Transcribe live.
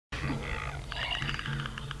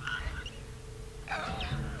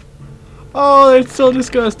Oh, it's so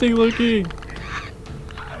disgusting looking.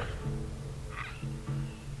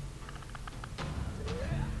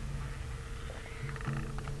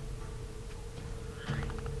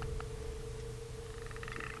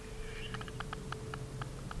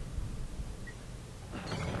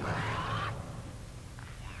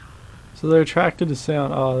 So they're attracted to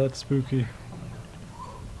sound. Oh, that's spooky.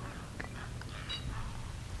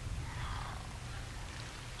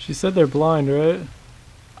 She said they're blind, right?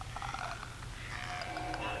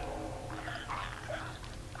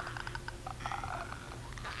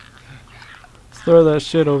 Let's throw that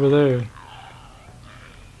shit over there.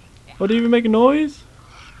 Oh, did you even make a noise?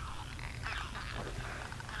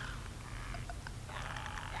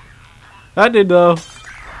 That did though.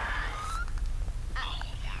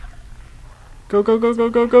 Go, go, go, go,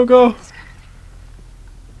 go, go, go.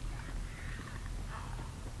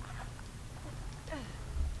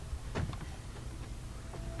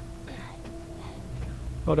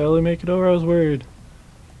 Oh, did Ellie make it over? I was worried.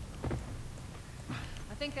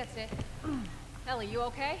 I think that's it. Ellie, you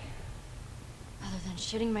okay? Other than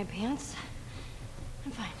shitting my pants,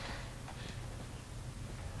 I'm fine.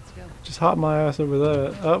 Let's go. Just hop my ass over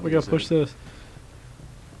that. Oh, we gotta push this.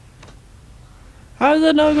 How is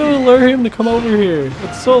that not gonna lure him to come over here?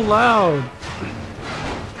 It's so loud.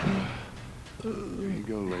 There you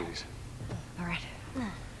go, ladies. All right.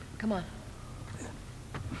 Come on.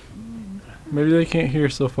 Maybe they can't hear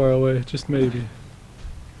so far away. Just maybe.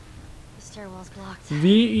 The stairwell's blocked.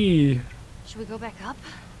 VE. Should we go back up?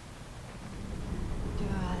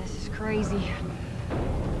 This is crazy.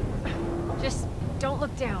 Just don't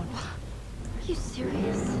look down. Are you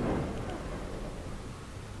serious?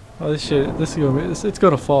 Oh, this shit. This is gonna be. It's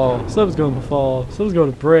gonna fall. Something's gonna fall. Something's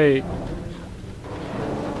gonna break.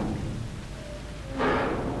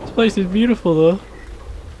 This place is beautiful though.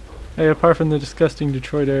 Hey, apart from the disgusting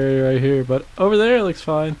Detroit area right here, but over there it looks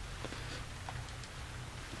fine.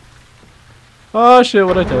 Oh shit,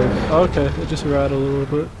 what'd I tell you? Okay, it just rattled a little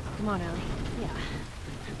bit. Come on, Ellie. Yeah.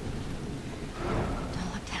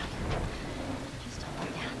 Don't look down. Just don't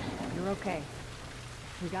look down. You're okay.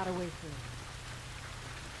 We got our way through.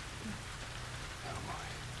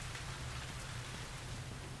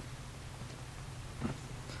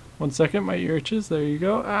 One second, my ear itches. There you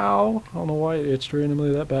go. Ow! I don't know why it itched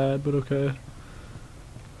randomly that bad, but okay.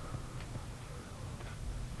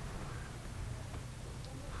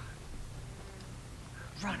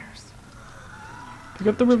 Runners. Pick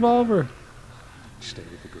up the revolver. Stay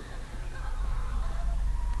with the girl.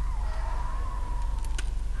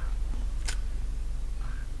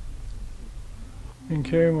 And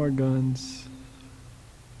carry more guns.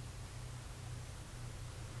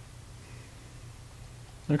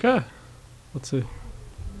 Okay. Let's see.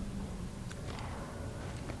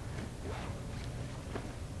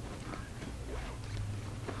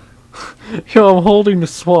 Yo, I'm holding the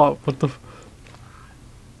swap. What the f—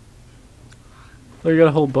 Oh, you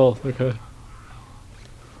gotta hold both. Okay.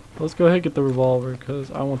 Let's go ahead and get the revolver, because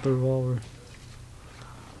I want the revolver.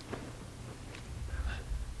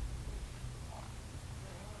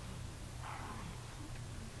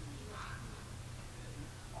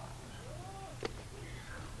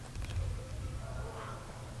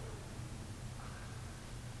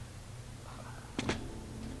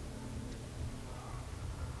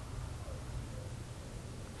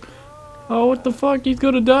 Oh, what the fuck? He's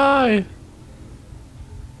gonna die!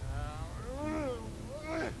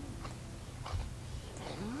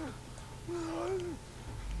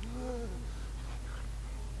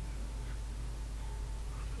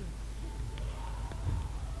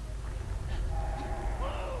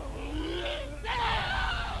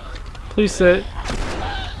 Please sit.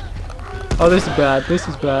 Oh, this is bad. This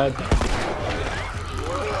is bad.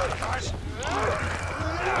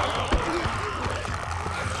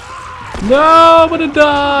 No, I'm gonna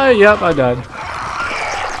die! Yep, I died.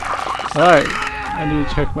 Alright. I need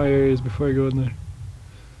to check my areas before I go in there.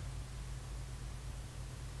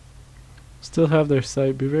 Still have their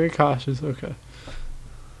sight. Be very cautious. Okay.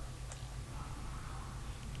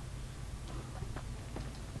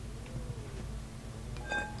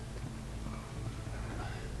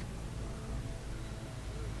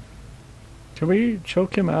 Can we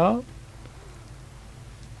choke him out?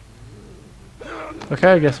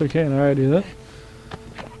 Okay, I guess we can. Alright, do that.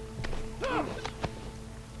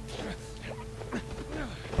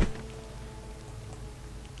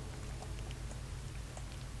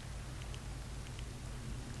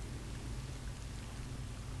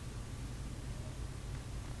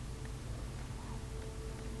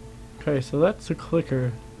 Okay, so that's a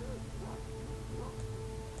clicker.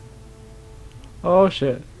 Oh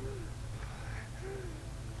shit.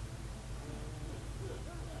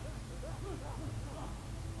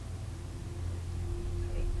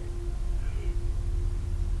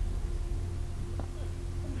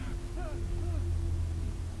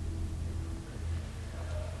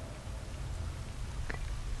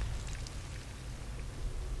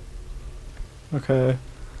 Okay.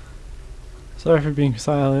 Sorry for being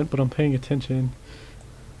silent, but I'm paying attention.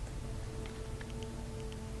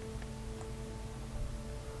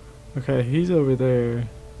 Okay, he's over there.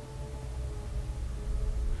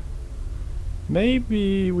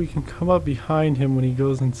 Maybe we can come up behind him when he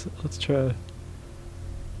goes in. Let's try.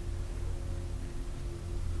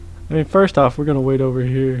 I mean, first off, we're gonna wait over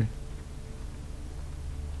here.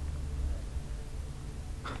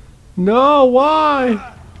 No, why?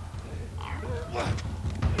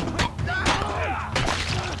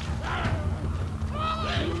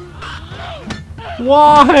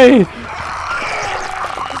 Why?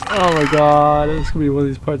 Oh my god, this is gonna be one of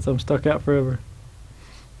these parts I'm stuck at forever.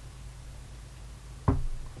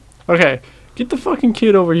 Okay, get the fucking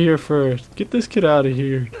kid over here first. Get this kid out of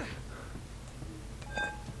here.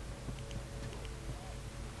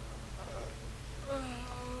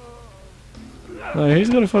 No, he's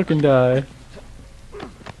gonna fucking die.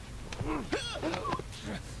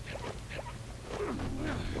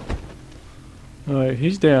 Alright,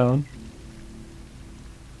 he's down.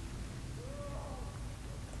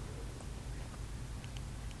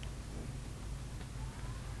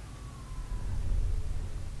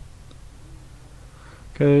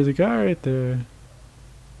 Okay, there's a guy right there.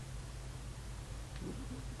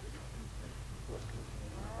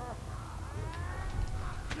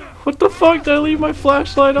 What the fuck? Did I leave my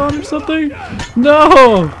flashlight on or something?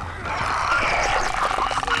 No!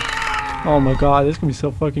 Oh my god, this is gonna be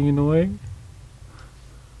so fucking annoying.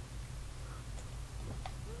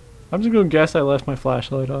 I'm just gonna guess I left my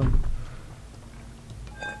flashlight on.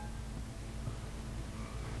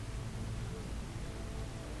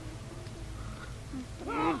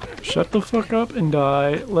 Shut the fuck up and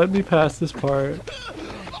die. Let me pass this part.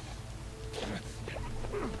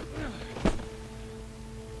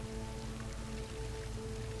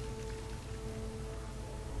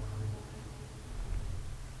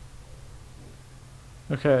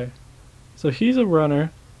 Okay. So he's a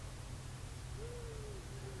runner.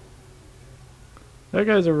 That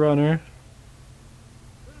guy's a runner.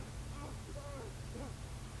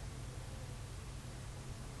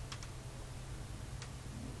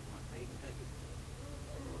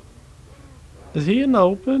 Is he in the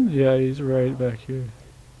open? Yeah, he's right back here.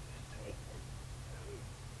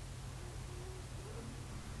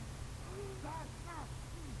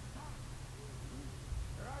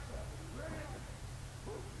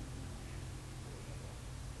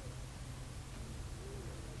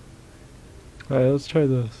 Alright, let's try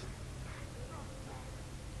this.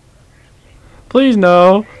 Please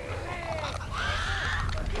no!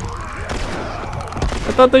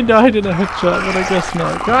 I thought they died in a headshot, but I guess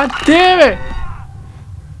not. God damn it!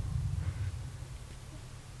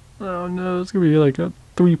 Oh no, it's gonna be like a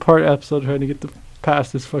 3-part episode trying to get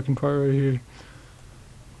past this fucking part right here.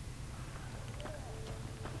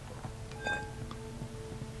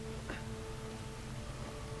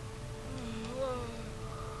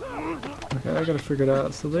 Okay, I gotta figure it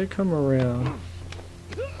out. So they come around.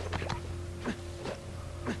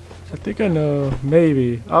 I think I know.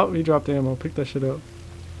 Maybe. Oh, he dropped ammo. Pick that shit up.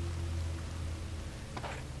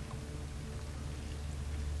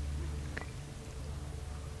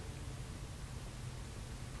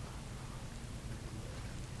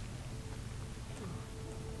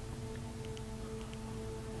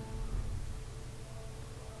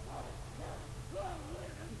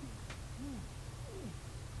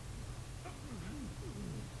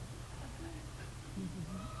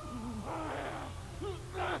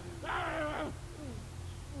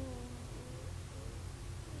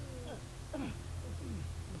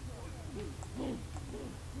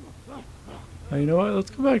 Oh, you know what? Let's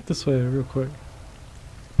go back this way real quick.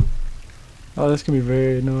 Oh, this can be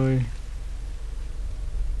very annoying.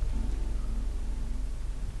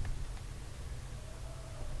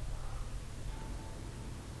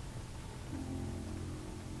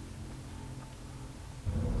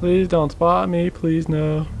 Please don't spot me. Please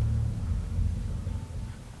no.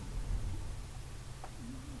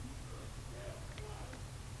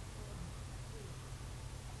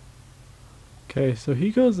 Okay, so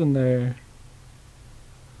he goes in there.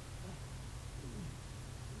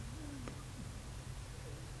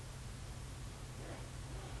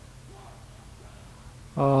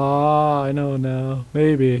 Ah, I know now.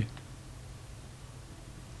 Maybe.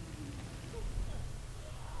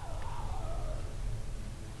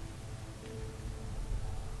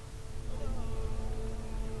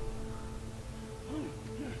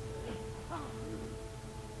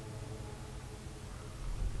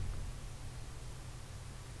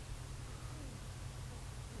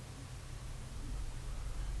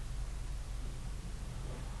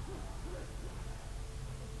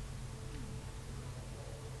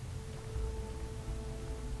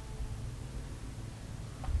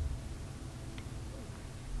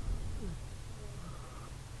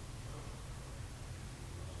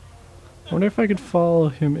 I wonder if I could follow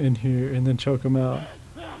him in here and then choke him out.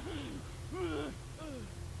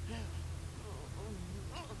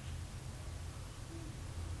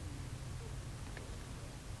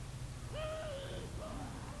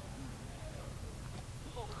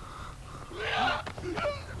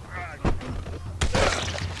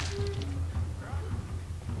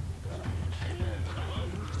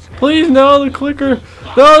 Please, no, the clicker.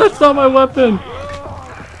 No, that's not my weapon.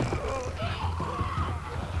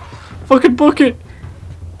 Fucking book it.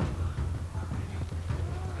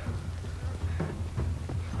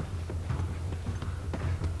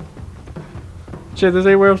 Shit, this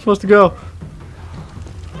ain't where I'm supposed to go.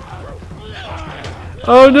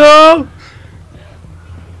 Oh no!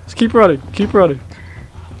 Just keep running, keep running.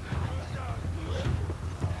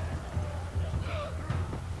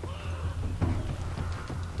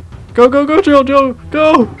 Go, go, go, Joe, Joe,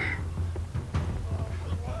 go!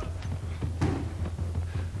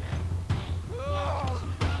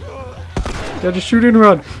 Yeah, just shoot and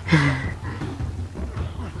run.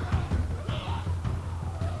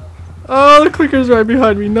 Oh, the clicker's right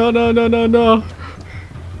behind me. No, no, no, no, no.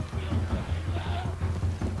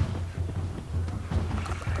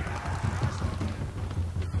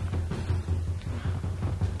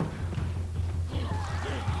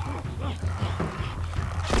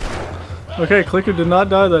 Okay, clicker did not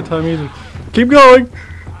die that time either. Keep going.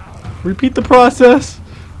 Repeat the process.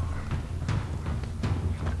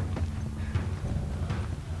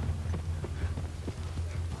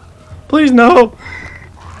 Please, no.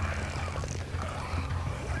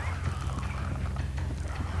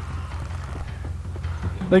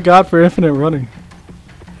 Thank God for infinite running.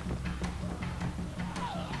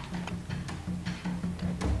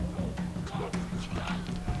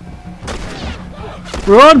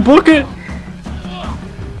 Run, book it.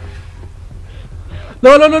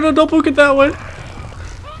 No, no, no, no, don't book it that way.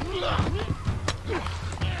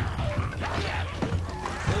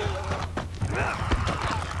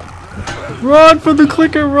 Run for the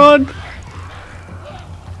clicker, run.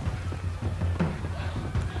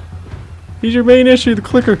 He's your main issue, the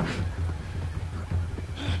clicker.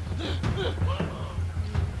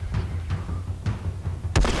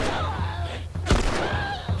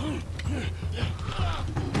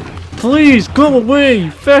 Please, go away, you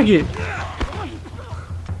faggot.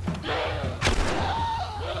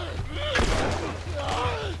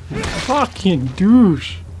 You fucking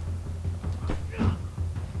douche.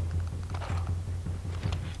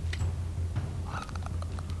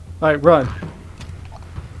 Alright, run.